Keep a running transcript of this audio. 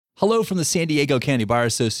Hello from the San Diego County Bar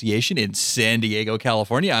Association in San Diego,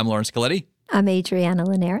 California. I'm Lawrence Coletti. I'm Adriana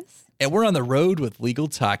Linares. And we're on the road with Legal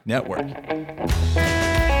Talk Network.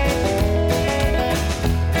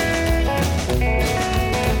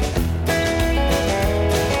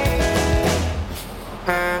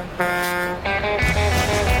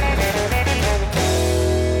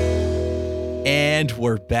 And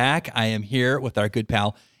we're back. I am here with our good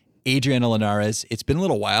pal, Adriana Linares. It's been a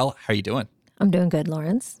little while. How are you doing? I'm doing good,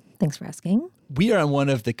 Lawrence. Thanks for asking. We are in one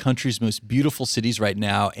of the country's most beautiful cities right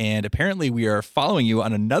now, and apparently we are following you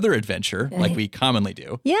on another adventure like we commonly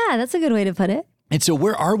do. Yeah, that's a good way to put it. And so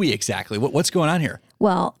where are we exactly? What's going on here?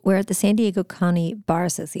 Well, we're at the San Diego County Bar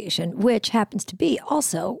Association, which happens to be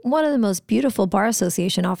also one of the most beautiful bar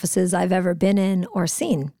association offices I've ever been in or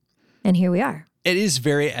seen. And here we are. It is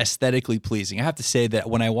very aesthetically pleasing. I have to say that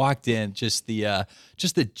when I walked in, just the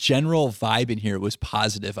general vibe in here was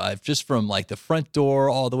positive. Just from like the front door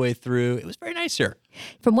all the way through, it was very nice here.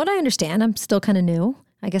 From what I understand, I'm still kind of new.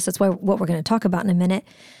 I guess that's what we're going to talk about in a minute.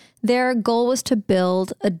 Their goal was to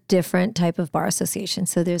build a different type of bar association.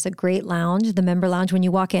 So there's a great lounge, the member lounge. When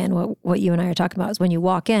you walk in, what you and I are talking about is when you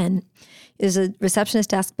walk in, there's a receptionist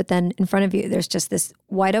desk, but then in front of you, there's just this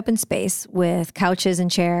wide open space with couches and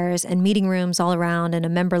chairs and meeting rooms all around and a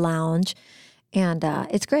member lounge. And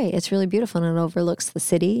it's great. It's really beautiful and it overlooks the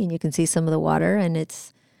city and you can see some of the water and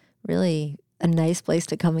it's really a nice place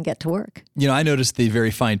to come and get to work. You know, I noticed the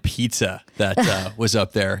very fine pizza that was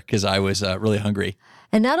up there because I was really hungry.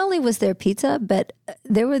 And not only was there pizza, but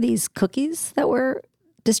there were these cookies that were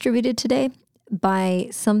distributed today by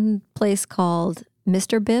some place called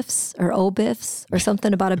Mr. Biff's or O Biff's or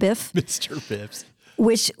something about a Biff. Mr. Biff's.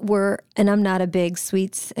 Which were, and I'm not a big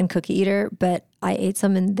sweets and cookie eater, but I ate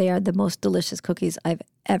some and they are the most delicious cookies I've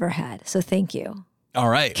ever had. So thank you. All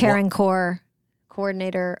right. Karen Core,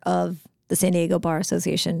 coordinator of the San Diego Bar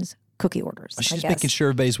Association's cookie orders. She's making sure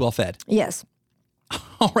everybody's well fed. Yes.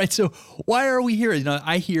 All right. So why are we here? You know,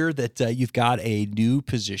 I hear that you've got a new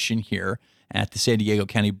position here at the San Diego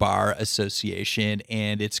County Bar Association,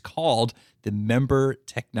 and it's called the Member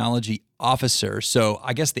Technology Officer. So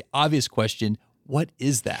I guess the obvious question, what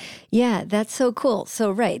is that? Yeah, that's so cool.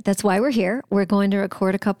 So, right, that's why we're here. We're going to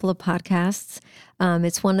record a couple of podcasts.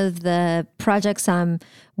 It's one of the projects I'm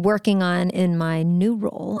working on in my new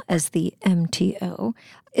role as the MTO.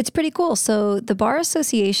 It's pretty cool. So the Bar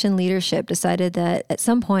Association leadership decided that at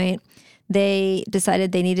some point they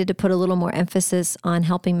decided they needed to put a little more emphasis on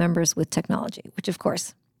helping members with technology, which of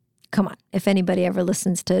course, come on, if anybody ever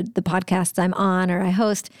listens to the podcasts I'm on or I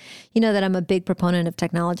host, you know that I'm a big proponent of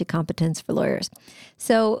technology competence for lawyers.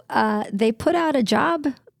 So they put out a job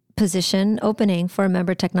position opening for a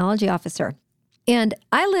member technology officer. And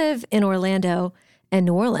I live in Orlando and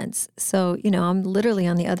New Orleans. So, you know, I'm literally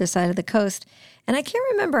on the other side of the coast. And I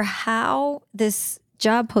can't remember how this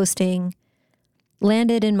job posting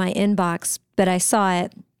landed in my inbox, but I saw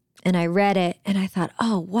it and I read it and I thought,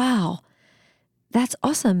 oh, wow. That's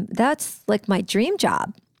awesome. That's like my dream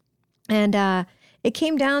job. And it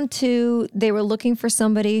came down to they were looking for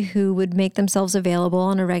somebody who would make themselves available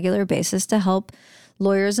on a regular basis to help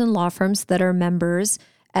lawyers and law firms that are members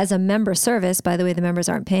as a member service. By the way, the members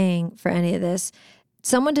aren't paying for any of this.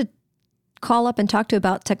 Someone to call up and talk to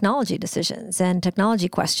about technology decisions and technology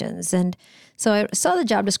questions. And so I saw the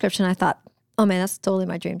job description. I thought, oh man, that's totally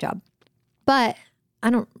my dream job. But I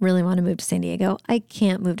don't really want to move to San Diego. I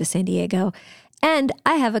can't move to San Diego. And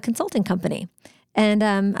I have a consulting company and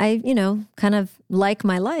I, kind of like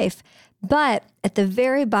my life. But at the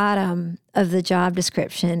very bottom of the job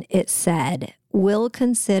description, it said, will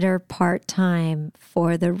consider part-time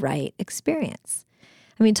for the right experience.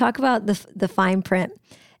 I mean, talk about the fine print.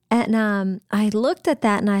 And I looked at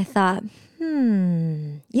that and I thought,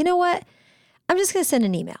 you know what? I'm just going to send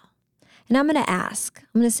an email. And I'm going to ask.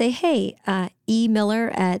 I'm going to say, hey,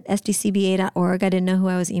 emiller@sdcba.org. I didn't know who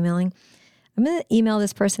I was emailing. I'm going to email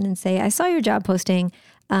this person and say, I saw your job posting.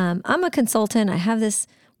 I'm a consultant. I have this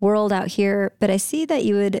world out here, but I see that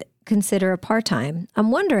you would consider a part-time.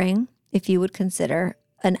 I'm wondering if you would consider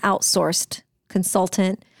an outsourced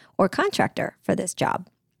consultant or contractor for this job.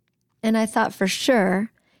 And I thought for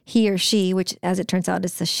sure he or she, which as it turns out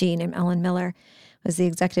is a she named Ellen Miller, was the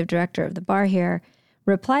executive director of the bar here,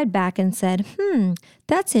 replied back and said,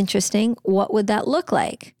 that's interesting. What would that look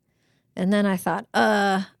like? And then I thought,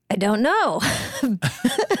 I don't know.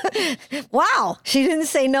 Wow. She didn't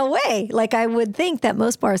say no way, like I would think that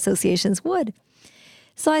most bar associations would.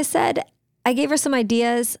 So I gave her some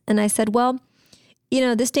ideas and I said, well,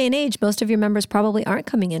 this day and age, most of your members probably aren't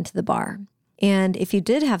coming into the bar. And if you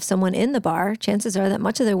did have someone in the bar, chances are that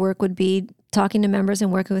much of their work would be talking to members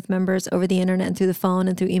and working with members over the internet and through the phone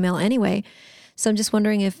and through email anyway. So I'm just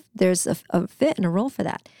wondering if there's a fit and a role for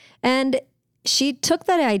that. And she took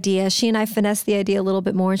that idea, she and I finessed the idea a little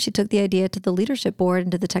bit more, and she took the idea to the leadership board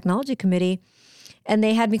and to the technology committee. And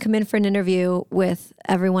they had me come in for an interview with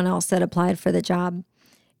everyone else that applied for the job.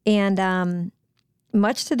 And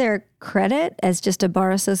much to their credit, as just a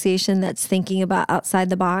bar association that's thinking about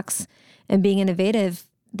outside the box and being innovative,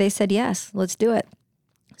 they said, yes, let's do it.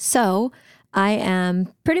 So I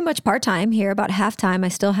am pretty much part-time here, about half-time. I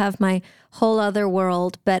still have my whole other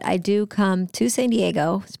world, but I do come to San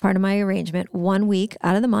Diego as part of my arrangement 1 week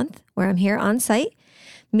out of the month where I'm here on site,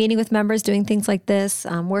 meeting with members, doing things like this,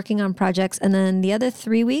 working on projects. And then the other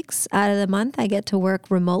 3 weeks out of the month, I get to work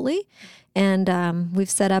remotely. And we've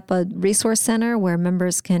set up a resource center where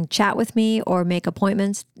members can chat with me or make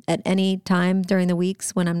appointments at any time during the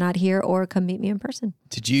weeks when I'm not here, or come meet me in person.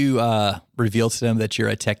 Did you reveal to them that you're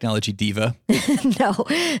a technology diva? No.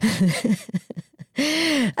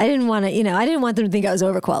 I didn't want to, I didn't want them to think I was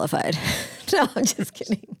overqualified. No, I'm just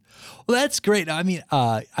kidding. Well, that's great. I mean,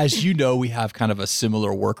 as you know, we have kind of a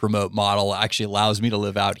similar work remote model. It actually allows me to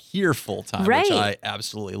live out here full time, right, which I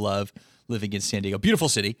absolutely love, living in San Diego. Beautiful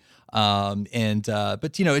city. But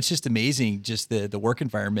it's just amazing, just the work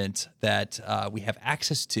environment that we have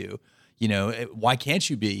access to. Why can't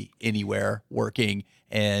you be anywhere working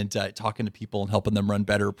and talking to people and helping them run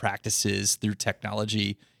better practices through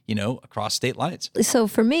technology, across state lines? So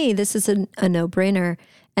for me, this is a no-brainer.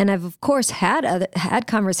 And I've, of course, had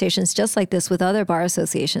conversations just like this with other bar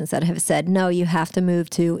associations that have said, no, you have to move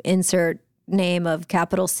to insert name of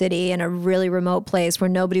capital city in a really remote place where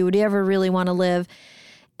nobody would ever really want to live.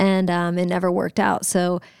 And it never worked out.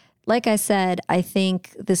 So like I said, I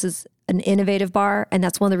think this is an innovative bar, and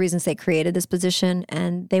that's one of the reasons they created this position,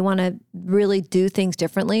 and they want to really do things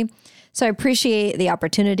differently. So I appreciate the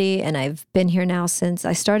opportunity, and I've been here now since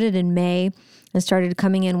I started in May and started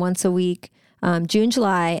coming in once a week, June,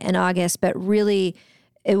 July, and August. But really,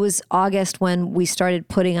 it was August when we started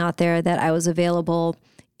putting out there that I was available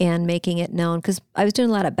and making it known, because I was doing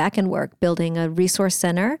a lot of back-end work, building a resource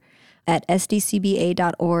center at sdcba.org/law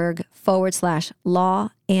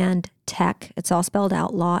and tech. It's all spelled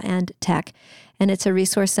out, law and tech. And it's a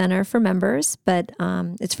resource center for members, but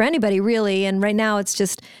it's for anybody really. And right now it's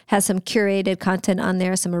just has some curated content on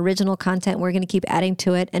there, some original content. We're going to keep adding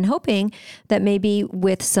to it and hoping that maybe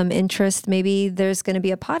with some interest, maybe there's going to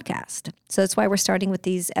be a podcast. So that's why we're starting with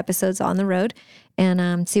these episodes on the road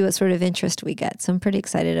and see what sort of interest we get. So I'm pretty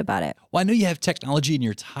excited about it. Well, I know you have technology in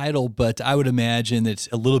your title, but I would imagine it's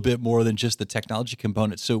a little bit more than just the technology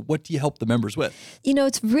component. So what do you help the members with?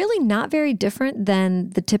 It's really not very different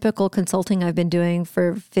than the typical consulting I've been doing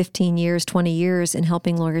for 15 years, 20 years in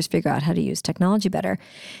helping lawyers figure out how to use technology better.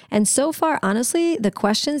 And so far, honestly, the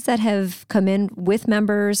questions that have come in with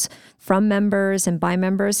members, from members, and by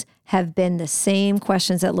members have been the same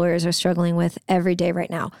questions that lawyers are struggling with every day right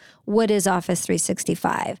now. What is Office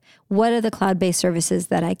 365? What are the cloud-based services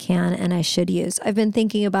that I can and I should use? I've been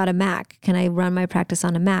thinking about a Mac. Can I run my practice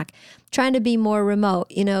on a Mac? Trying to be more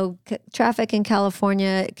remote. Traffic in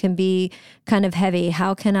California can be kind of heavy.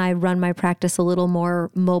 How can I run my practice a little more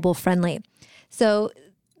mobile friendly? So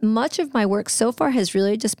much of my work so far has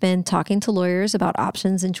really just been talking to lawyers about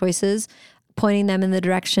options and choices, pointing them in the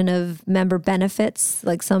direction of member benefits,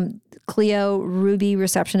 like some Clio, Ruby,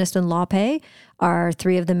 Receptionist, and LawPay are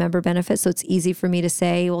 3 of the member benefits. So it's easy for me to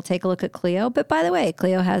say, well, take a look at Clio. But by the way,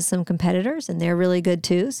 Clio has some competitors and they're really good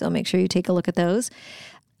too. So make sure you take a look at those.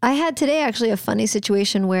 I had today actually a funny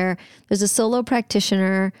situation where there's a solo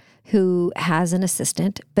practitioner who has an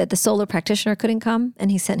assistant, but the solo practitioner couldn't come,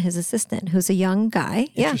 and he sent his assistant, who's a young guy.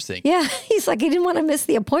 Interesting. Yeah. He's like, he didn't want to miss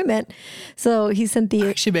the appointment. So he sent the...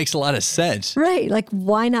 Actually makes a lot of sense. Right. Like,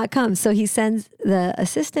 why not come? So he sends the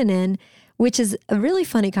assistant in, which is a really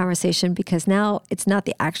funny conversation because now it's not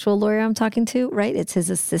the actual lawyer I'm talking to, right? It's his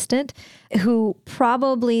assistant who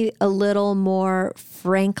probably a little more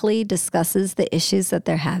frankly discusses the issues that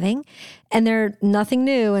they're having. And they're nothing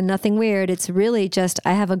new and nothing weird. It's really just,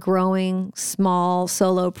 I have a growing, small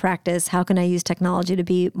solo practice. How can I use technology to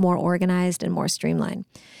be more organized and more streamlined?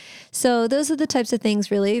 So those are the types of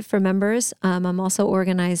things really for members. I'm also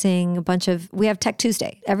organizing we have Tech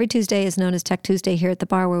Tuesday. Every Tuesday is known as Tech Tuesday here at the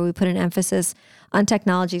bar, where we put an emphasis on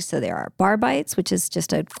technology. So there are bar bites, which is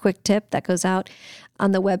just a quick tip that goes out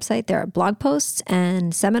on the website. There are blog posts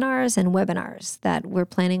and seminars and webinars that we're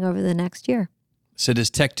planning over the next year. So does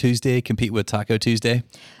Tech Tuesday compete with Taco Tuesday?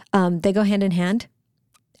 They go hand in hand,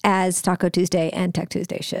 as Taco Tuesday and Tech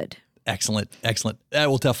Tuesday should. Excellent. Excellent. That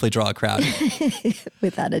will definitely draw a crowd.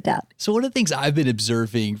 Without a doubt. So one of the things I've been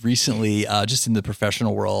observing recently, just in the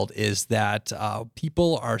professional world, is that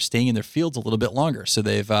people are staying in their fields a little bit longer. So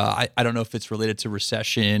they've, I don't know if it's related to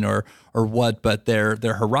recession or what, but their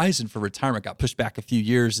horizon for retirement got pushed back a few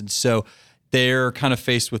years. And so they're kind of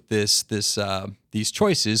faced with these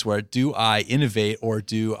choices where, do I innovate or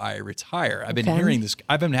do I retire? I've been hearing this.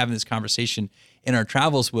 I've been having this conversation in our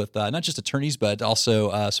travels with not just attorneys, but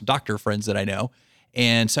also some doctor friends that I know.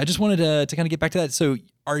 And so I just wanted to kind of get back to that. So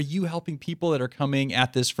are you helping people that are coming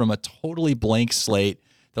at this from a totally blank slate?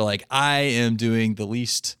 They're like, I am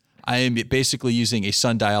basically using a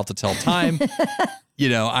sundial to tell time.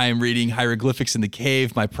 I am reading hieroglyphics in the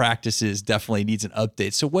cave. My practices definitely needs an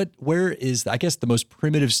update. So where is, I guess, the most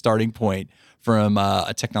primitive starting point from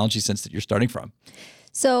a technology sense that you're starting from?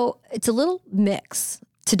 So it's a little mix.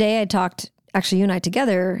 Today actually you and I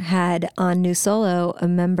together had on New Solo a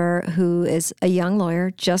member who is a young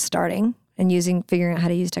lawyer just starting and figuring out how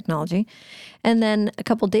to use technology. And then a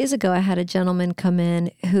couple of days ago, I had a gentleman come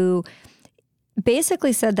in who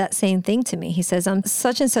basically said that same thing to me. He says, I'm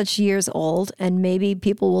such and such years old, and maybe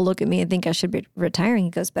people will look at me and think I should be retiring. He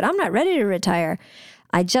goes, but I'm not ready to retire.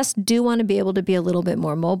 I just do want to be able to be a little bit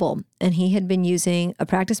more mobile. And he had been using a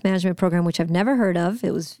practice management program, which I've never heard of.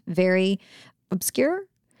 It was very obscure.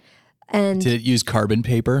 And did it use carbon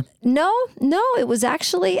paper? No, it was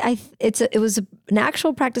actually, it was an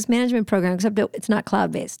actual practice management program, except it's not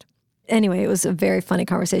cloud-based. Anyway, it was a very funny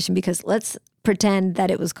conversation because let's pretend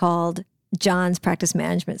that it was called John's practice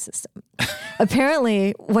management system.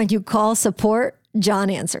 Apparently, when you call support, John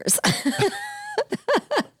answers.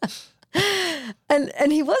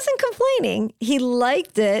 And he wasn't complaining. He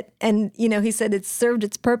liked it. And, he said it served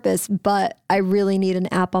its purpose, but I really need an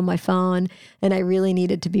app on my phone and I really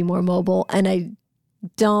need it to be more mobile. And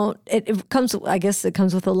it comes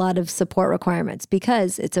with a lot of support requirements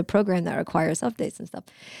because it's a program that requires updates and stuff.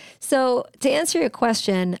 So to answer your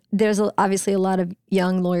question, there's obviously a lot of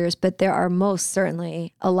young lawyers, but there are most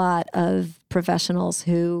certainly a lot of professionals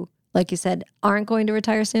who, like you said, aren't going to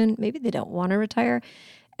retire soon. Maybe they don't want to retire.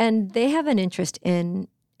 And they have an interest in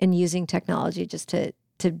using technology just to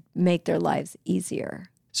make their lives easier.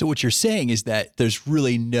 So what you're saying is that there's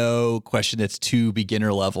really no question that's too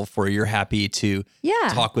beginner level for you. You're happy to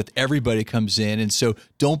talk with everybody who comes in. And so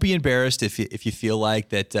don't be embarrassed if you feel like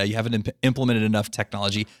that you haven't implemented enough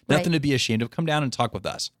technology. Nothing to be ashamed of. Come down and talk with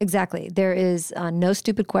us. Exactly. There is no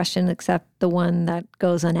stupid question except the one that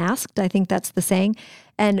goes unasked. I think that's the saying.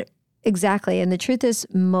 And exactly. And the truth is,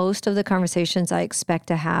 most of the conversations I expect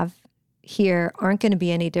to have here aren't going to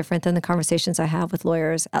be any different than the conversations I have with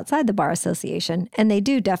lawyers outside the Bar Association. And they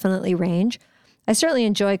do definitely range. I certainly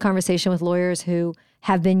enjoy conversation with lawyers who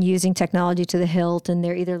have been using technology to the hilt, and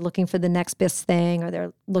they're either looking for the next best thing or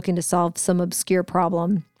they're looking to solve some obscure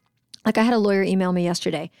problem. Like I had a lawyer email me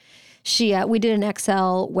yesterday. We did an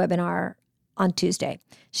Excel webinar on Tuesday.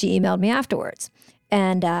 She emailed me afterwards.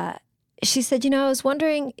 And she said, I was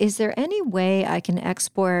wondering, is there any way I can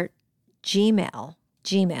export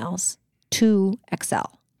Gmails to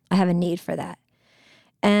Excel? I have a need for that.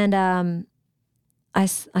 And I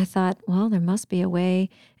thought, well, there must be a way.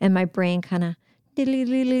 And my brain kind of, did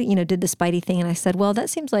the Spidey thing. And I said, well, that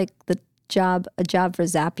seems like a job for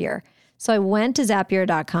Zapier. So I went to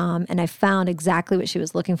Zapier.com and I found exactly what she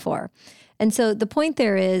was looking for. And so the point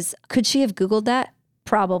there is, could she have Googled that?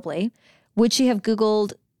 Probably. Would she have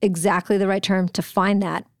Googled exactly the right term to find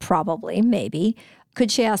that? Probably, maybe. Could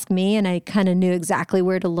she ask me? And I kind of knew exactly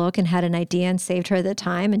where to look and had an idea and saved her the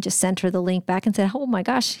time and just sent her the link back and said, oh my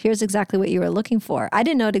gosh, here's exactly what you were looking for. I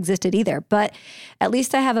didn't know it existed either, but at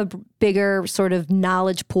least I have a bigger sort of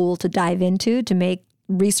knowledge pool to dive into to make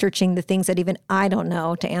researching the things that even I don't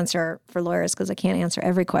know to answer for lawyers, because I can't answer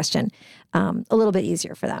every question, a little bit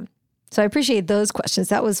easier for them. So I appreciate those questions.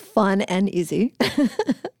 That was fun and easy.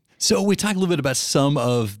 So we talked a little bit about some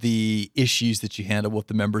of the issues that you handle with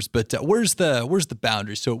the members, but where's the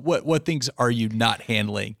boundary? So what things are you not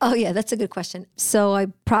handling? Oh yeah, that's a good question. So I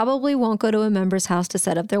probably won't go to a member's house to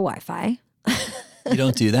set up their Wi-Fi. You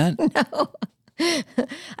don't do that? No. I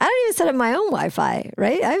don't even set up my own Wi-Fi,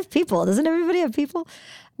 right? I have people. Doesn't everybody have people?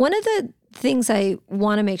 One of the things I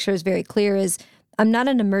want to make sure is very clear is I'm not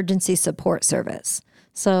an emergency support service.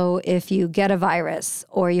 So if you get a virus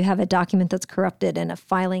or you have a document that's corrupted and a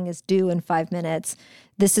filing is due in 5 minutes,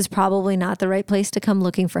 this is probably not the right place to come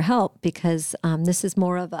looking for help, because this is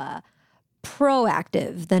more of a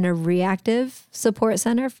proactive than a reactive support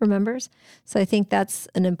center for members. So I think that's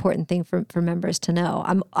an important thing for members to know.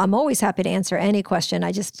 I'm always happy to answer any question.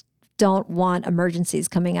 I just don't want emergencies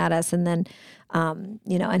coming at us and then,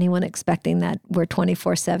 anyone expecting that we're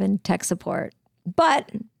 24/7 tech support. But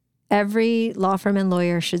every law firm and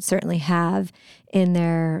lawyer should certainly have in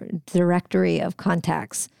their directory of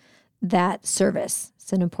contacts that service.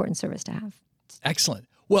 It's an important service to have. Excellent.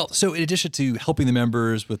 Well, so in addition to helping the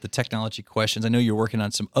members with the technology questions, I know you're working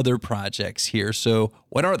on some other projects here. So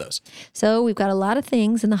what are those? So we've got a lot of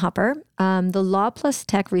things in the hopper. The Law Plus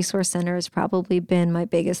Tech Resource Center has probably been my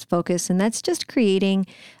biggest focus, and that's just creating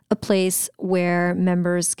a place where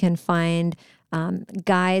members can find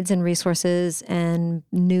guides and resources and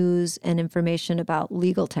news and information about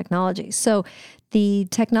legal technology. So the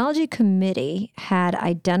technology committee had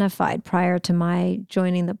identified prior to my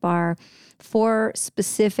joining the bar 4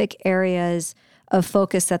 specific areas of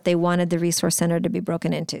focus that they wanted the Resource Center to be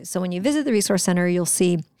broken into. So when you visit the Resource Center, you'll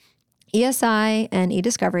see ESI and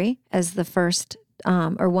e-discovery as the first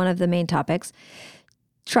or one of the main topics,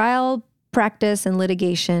 trial, practice, and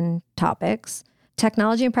litigation topics,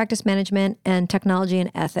 technology and practice management, and technology and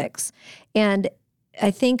ethics. And I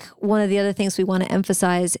think one of the other things we want to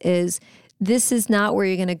emphasize is this is not where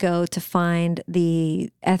you're going to go to find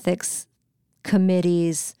the ethics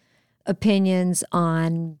committee's opinions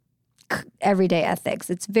on everyday ethics.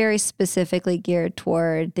 It's very specifically geared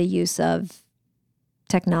toward the use of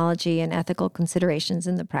technology and ethical considerations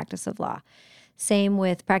in the practice of law. Same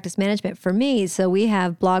with practice management for me. So we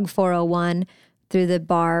have Blog 401 through the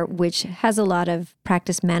bar, which has a lot of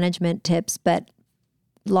practice management tips, but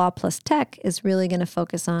Law Plus Tech is really going to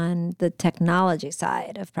focus on the technology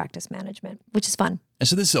side of practice management, which is fun. And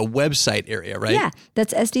so this is a website area, right? Yeah,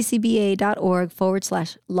 that's sdcba.org/law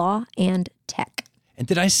and tech. And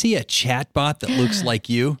did I see a chat bot that looks like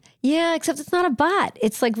you? Yeah, except it's not a bot.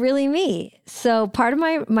 It's like really me. So part of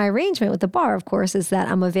my arrangement with the bar, of course, is that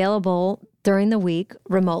I'm available during the week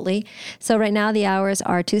remotely. So right now the hours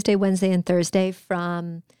are Tuesday, Wednesday, and Thursday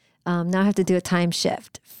from, now I have to do a time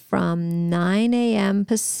shift, from 9 a.m.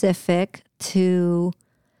 Pacific to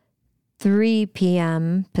 3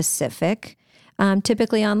 p.m. Pacific.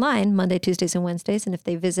 Typically online, Monday, Tuesdays, and Wednesdays. And if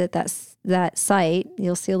they visit that site,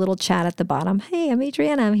 you'll see a little chat at the bottom. Hey, I'm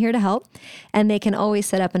Adriana. I'm here to help. And they can always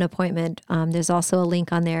set up an appointment. There's also a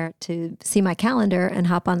link on there to see my calendar and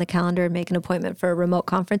hop on the calendar and make an appointment for a remote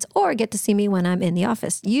conference or get to see me when I'm in the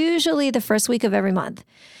office, usually the first week of every month.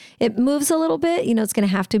 It moves a little bit. It's going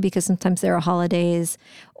to have to because sometimes there are holidays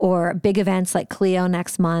or big events like Clio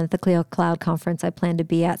next month, the Clio Cloud Conference I plan to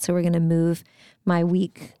be at. So we're going to move my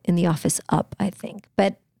week in the office up, I think.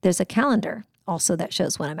 But there's a calendar also that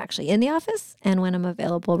shows when I'm actually in the office and when I'm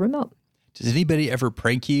available remote. Does anybody ever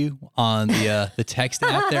prank you on the text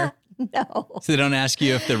app there? No. So they don't ask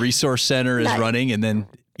you if the resource center is running and then,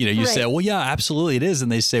 you say, well, yeah, absolutely it is.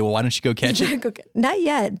 And they say, well, why don't you go catch it? Not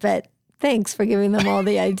yet, but thanks for giving them all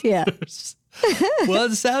the idea.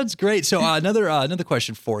 Well, it sounds great. So another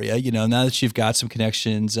question for you. Now that you've got some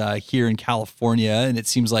connections here in California, and it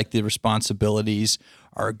seems like the responsibilities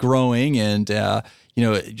are growing, and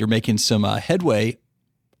you're making some headway.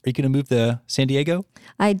 Are you going to move to San Diego?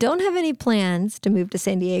 I don't have any plans to move to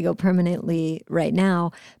San Diego permanently right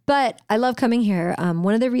now, but I love coming here.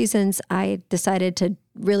 One of the reasons I decided to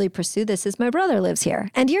really pursue this is my brother lives here.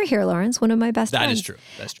 And you're here, Lawrence, one of my best friends. That is true.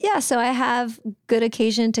 That's true. Yeah, so I have good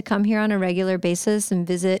occasion to come here on a regular basis and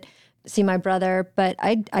visit, see my brother, but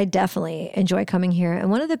I definitely enjoy coming here. And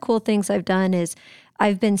one of the cool things I've done is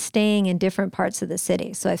I've been staying in different parts of the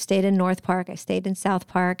city. So I've stayed in North Park, I stayed in South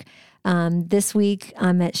Park. This week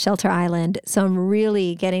I'm at Shelter Island. So I'm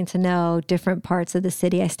really getting to know different parts of the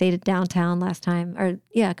city. I stayed at downtown last time,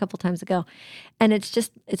 a couple times ago. And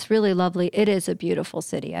it's really lovely. It is a beautiful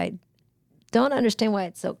city. I don't understand why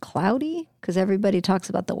it's so cloudy because everybody talks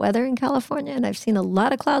about the weather in California. And I've seen a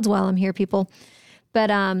lot of clouds while I'm here, people. But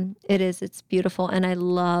it's beautiful. And I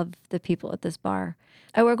love the people at this bar.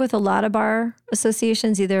 I work with a lot of bar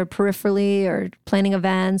associations, either peripherally or planning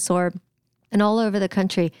events and all over the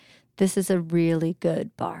country. This is a really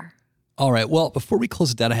good bar. All right. Well, before we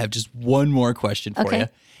close it down, I have just one more question for you.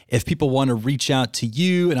 If people want to reach out to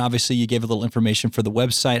you, and obviously you gave a little information for the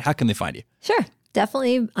website, how can they find you? Sure.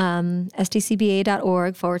 Definitely sdcba.org/law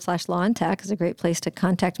and tech is a great place to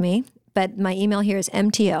contact me. But my email here is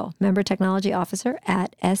MTO, Member Technology Officer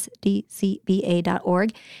at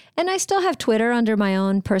sdcba.org. And I still have Twitter under my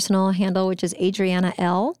own personal handle, which is Adriana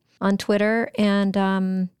L on Twitter. And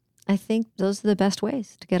I think those are the best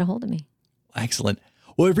ways to get a hold of me. Excellent.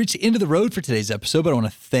 Well, we've reached the end of the road for today's episode, but I want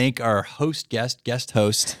to thank our guest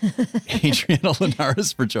host, Adriana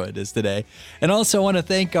Linares, for joining us today. And also I want to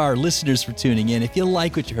thank our listeners for tuning in. If you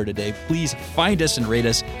like what you heard today, please find us and rate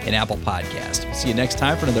us in Apple Podcasts. We'll see you next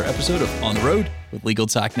time for another episode of On the Road with Legal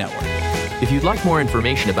Talk Network. If you'd like more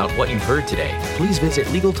information about what you've heard today, please visit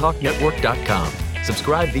LegalTalkNetwork.com.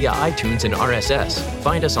 Subscribe via iTunes and RSS.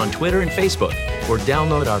 Find us on Twitter and Facebook, or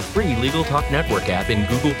download our free Legal Talk Network app in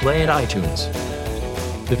Google Play and iTunes.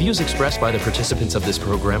 The views expressed by the participants of this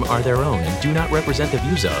program are their own and do not represent the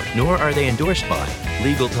views of, nor are they endorsed by,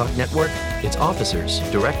 Legal Talk Network, its officers,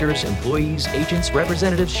 directors, employees, agents,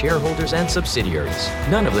 representatives, shareholders, and subsidiaries.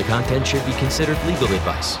 None of the content should be considered legal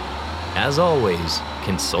advice. As always,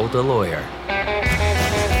 consult a lawyer.